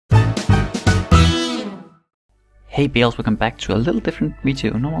Hey Bales, welcome back to a little different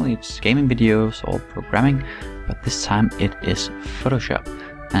video. Normally it's gaming videos or programming, but this time it is Photoshop.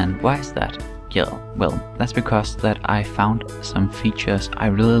 And why is that? Yeah, well, that's because that I found some features I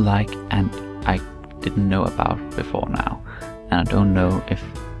really like and I didn't know about before now. And I don't know if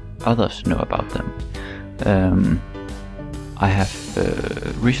others know about them. I have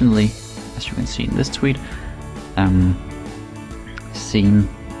recently, as you can see in this tweet, seen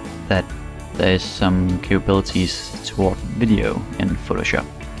that there's some capabilities toward video in Photoshop,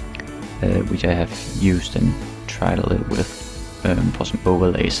 which I have used and tried a little with for some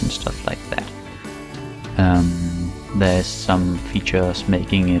overlays and stuff like that. There's some features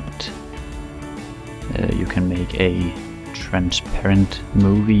making it, you can make a transparent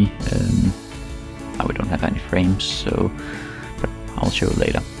movie. Now we don't have any frames, so but I'll show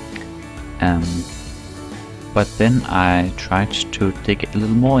later. But then I tried to dig a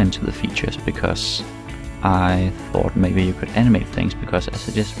little more into the features because I thought maybe you could animate things, because as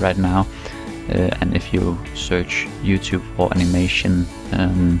it is right now, and if you search YouTube for animation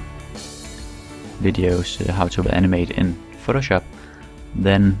videos, how to animate in Photoshop,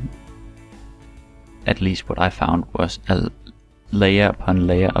 then at least what I found was a layer upon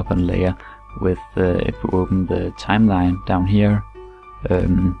layer upon layer with, if we open the timeline down here,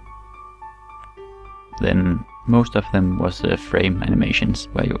 then most of them was frame animations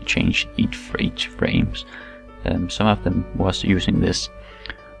where you change each frames. Some of them was using this,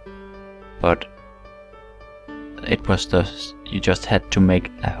 but it was you just had to make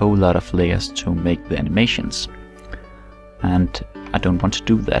a whole lot of layers to make the animations, and I don't want to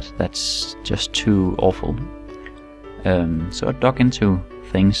do that. That's just too awful. So I dug into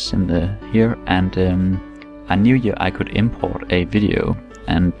things in here, and I knew I could import a video,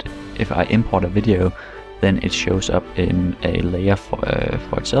 and if I import a video, then it shows up in a layer for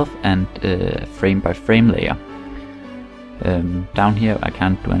itself and a frame by frame layer. Down here I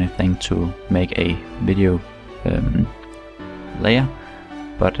can't do anything to make a video layer,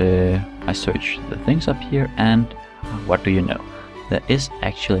 but I search the things up here, and what do you know? There is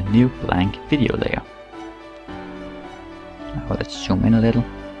actually a new blank video layer. Now let's zoom in a little.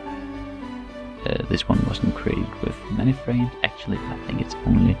 This one wasn't created with many frames. Actually, I think it's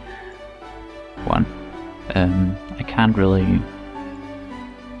only one. I can't really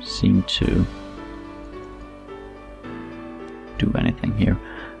seem to do anything here.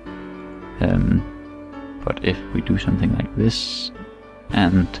 But if we do something like this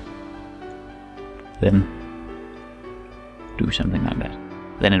and then do something like that,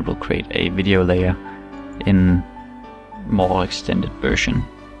 then it will create a video layer in more extended version.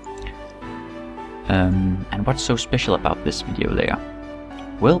 And what's so special about this video layer?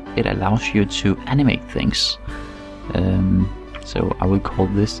 Well, it allows you to animate things. So I will call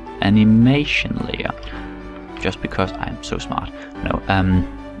this animation layer, just because I'm so smart. No,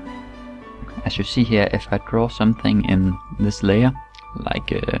 as you see here, if I draw something in this layer,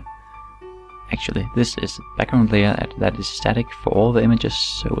 like actually this is a background layer that is static for all the images,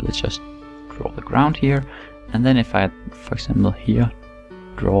 so let's just draw the ground here, and then if I, for example, here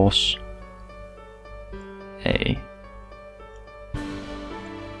draws a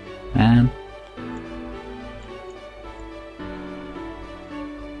man,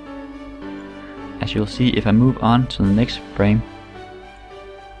 as you'll see, if I move on to the next frame,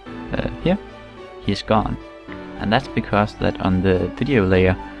 here, he's gone. And that's because that on the video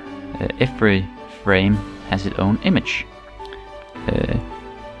layer, every frame has its own image.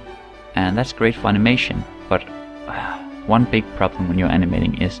 And that's great for animation, but one big problem when you're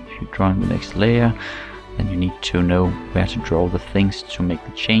animating is if you draw in the next layer, then you need to know where to draw the things to make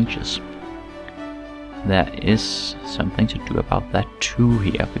the changes. There is something to do about that too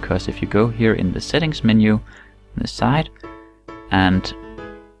here, because if you go here in the settings menu on the side, and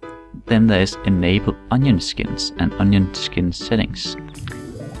then there is enable onion skins and onion skin settings.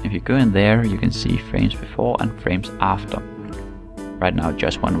 If you go in there, you can see frames before and frames after. Right now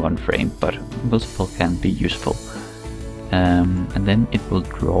just one frame, but multiple can be useful. And then it will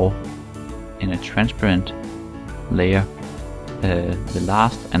draw in a transparent layer the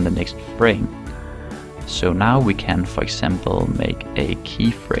last and the next frame. So now we can, for example, make a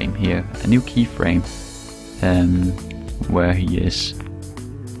keyframe here, a new keyframe, where he is.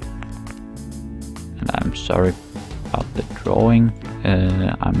 And I'm sorry about the drawing.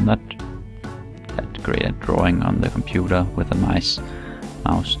 I'm not that great at drawing on the computer with a mouse,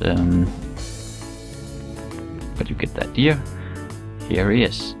 but you get the idea. Here he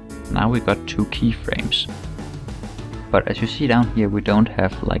is. Now we got two keyframes. But as you see down here, we don't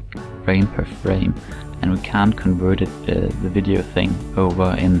have like frame per frame, and we can't convert it, the video thing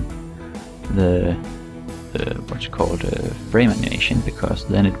over in the what's called frame animation, because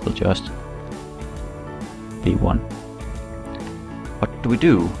then it will just be one. What do we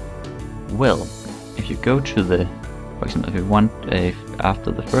do? Well, if you go to the, for example, if you want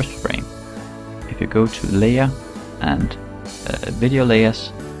after the first frame, if you go to layer and video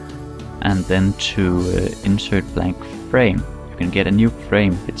layers, and then to insert blank frame, you can get a new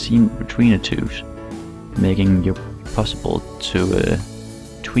frame between the two, making it possible to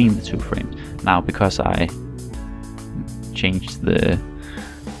tween the two frames. Now, because I changed the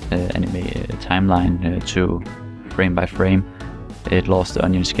timeline to frame by frame, it lost the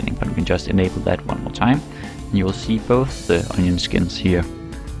onion skinning, but we can just enable that one more time, and you will see both the onion skins here.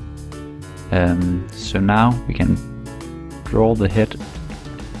 So now we can draw the head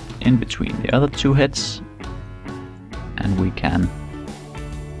in between the other two heads, and we can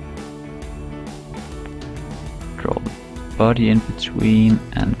draw the body in between,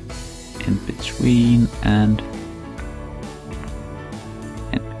 and in between, and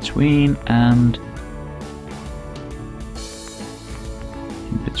in between, and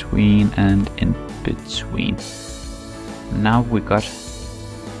in between, and in between. Now we got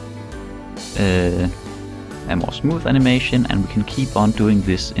a more smooth animation, and we can keep on doing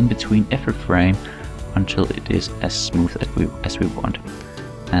this in between every frame until it is as smooth as we want.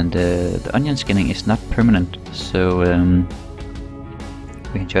 And the onion skinning is not permanent, so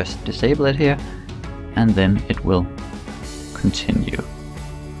we can just disable it here, and then it will continue.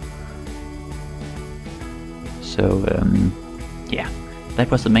 So yeah,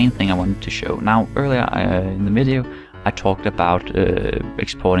 that was the main thing I wanted to show. Now, earlier in the video I talked about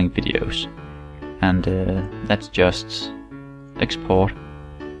exporting videos, and that's just export,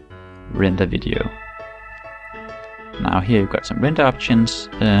 render video. Now here you've got some render options,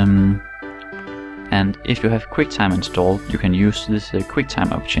 and if you have QuickTime installed, you can use this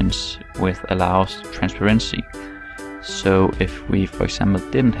QuickTime options with allows transparency. So if we, for example,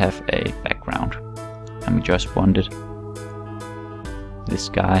 didn't have a background and we just wanted this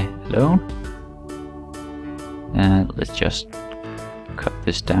guy alone, and let's just cut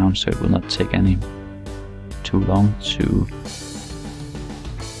this down so it will not take any too long to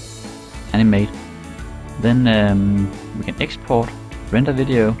animate. Then we can export, render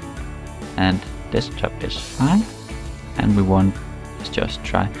video, and desktop is fine. And we want, let's just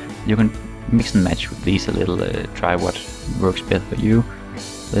try, you can mix and match with these a little, try what works better for you.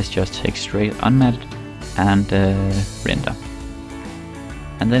 Let's just take straight unmatted and render.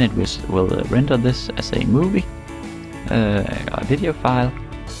 And then it will render this as a movie, a video file,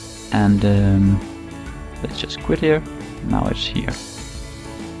 and let's just quit here. Now it's here.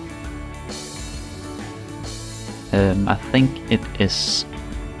 I think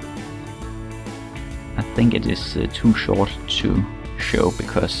it is too short to show,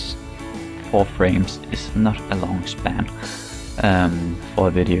 because 4 frames is not a long span for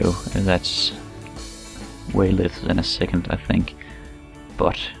a video. That's way less than a second, I think,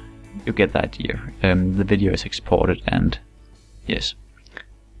 but you get the idea. The video is exported, and yes,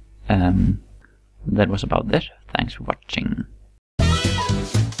 that was about that. Thanks for watching.